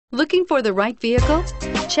Looking for the right vehicle?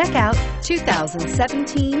 Check out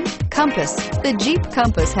 2017 Compass. The Jeep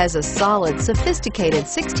Compass has a solid, sophisticated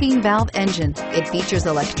 16-valve engine. It features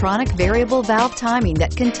electronic variable valve timing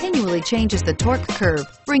that continually changes the torque curve,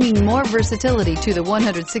 bringing more versatility to the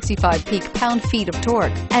 165 peak pound-feet of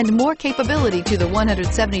torque and more capability to the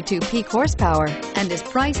 172 peak horsepower, and is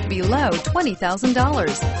priced below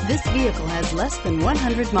 $20,000. This vehicle has less than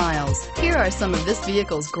 100 miles. Here are some of this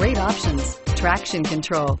vehicle's great options: traction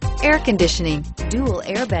control, air conditioning, dual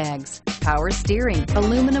airbags, power steering,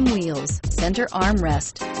 aluminum wheels, center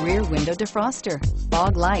armrest, rear window defroster,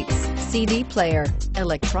 fog lights, CD player,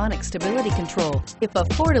 electronic stability control. If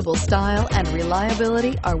affordable style and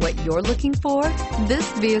reliability are what you're looking for, this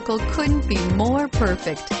vehicle couldn't be more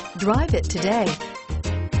perfect. Drive it today.